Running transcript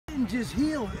just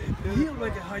healed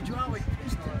like a hydraulic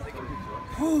piston, like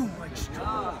boom, like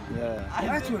strong. Yeah.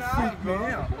 That's what freaked me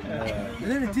out. Yeah.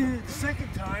 And then it did it the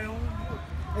second time,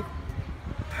 like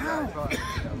pow.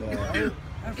 Yeah.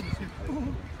 That's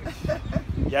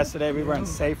Yesterday we were in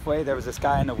Safeway. There was this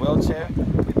guy in a wheelchair.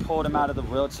 We pulled him out of the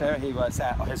wheelchair. He was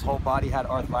his whole body had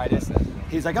arthritis.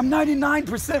 He's like, I'm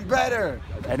 99% better.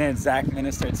 And then Zach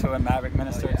ministered to him, Maverick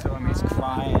ministered to him. He's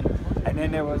crying. And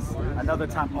then there was another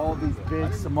time, all these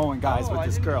big Samoan guys with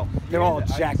this girl. They're all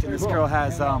jacked, and this girl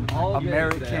has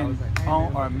American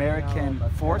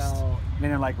forced,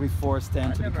 meaning like we forced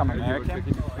them to become American.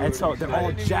 And so they're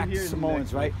all jacked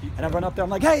Samoans, right? And I run up there, I'm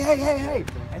like, hey, hey, hey, hey.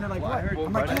 And they're like, what?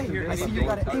 I'm like, hey, I see you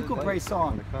got an ankle brace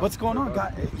on. What's going on?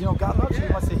 God, God loves you,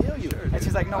 he wants to heal you. And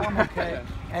she's like, no, I'm okay.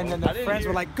 And then the friends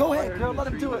were like, go ahead, girl, let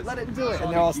him do it, let it do it.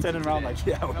 And they're all standing around like,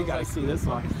 yeah, we gotta see this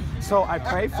one. So I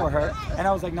prayed for her, and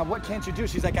I was like, now what can't you do?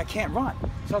 She's like, I can't run.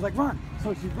 So I was like, run.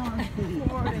 So she runs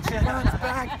forward, and she runs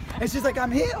back, and she's like,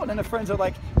 I'm healed. And the friends are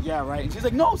like, yeah, right. And she's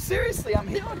like, no, seriously, I'm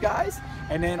healed, guys.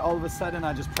 And then all of a sudden,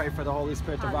 I just pray for the Holy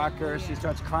Spirit to rock her. She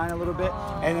starts crying a little bit,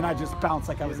 and then I just bounce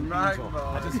like I was an angel.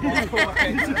 I just walk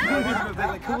away. They're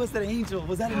like, who was that angel?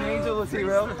 Was that an angel? Was he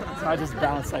real? So I just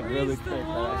bounced like really quick.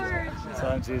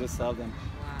 So Jesus loved him.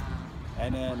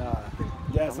 And then,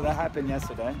 yeah, so that happened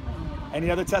yesterday. Any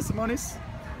other testimonies?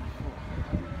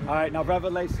 All right, now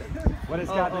Revelation. What has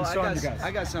God been showing you guys?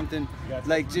 I got something.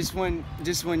 Like just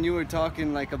when you were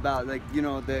talking like about like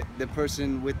the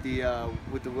person with the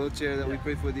wheelchair that we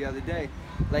prayed for the other day.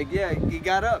 Like yeah, he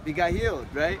got up, he got healed,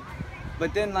 right?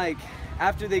 But then like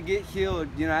after they get healed,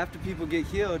 after people get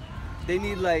healed, they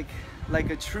need like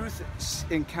a truth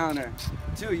encounter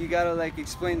too. You gotta like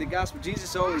explain the gospel.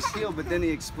 Jesus always healed, but then he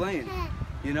explained.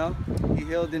 He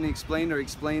healed and he explained, or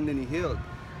explained and he healed,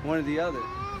 one or the other.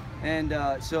 And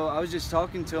so I was just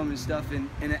talking to him and stuff, and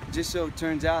it just so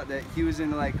turns out that he was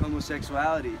into like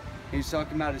homosexuality, and he was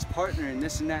talking about his partner and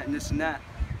this and that and this and that.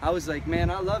 I was like,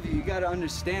 man, I love you. You got to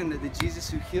understand that the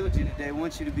Jesus who healed you today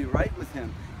wants you to be right with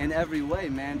him in every way,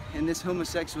 man. And this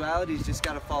homosexuality's just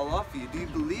got to fall off of you. Do you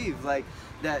believe like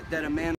that a man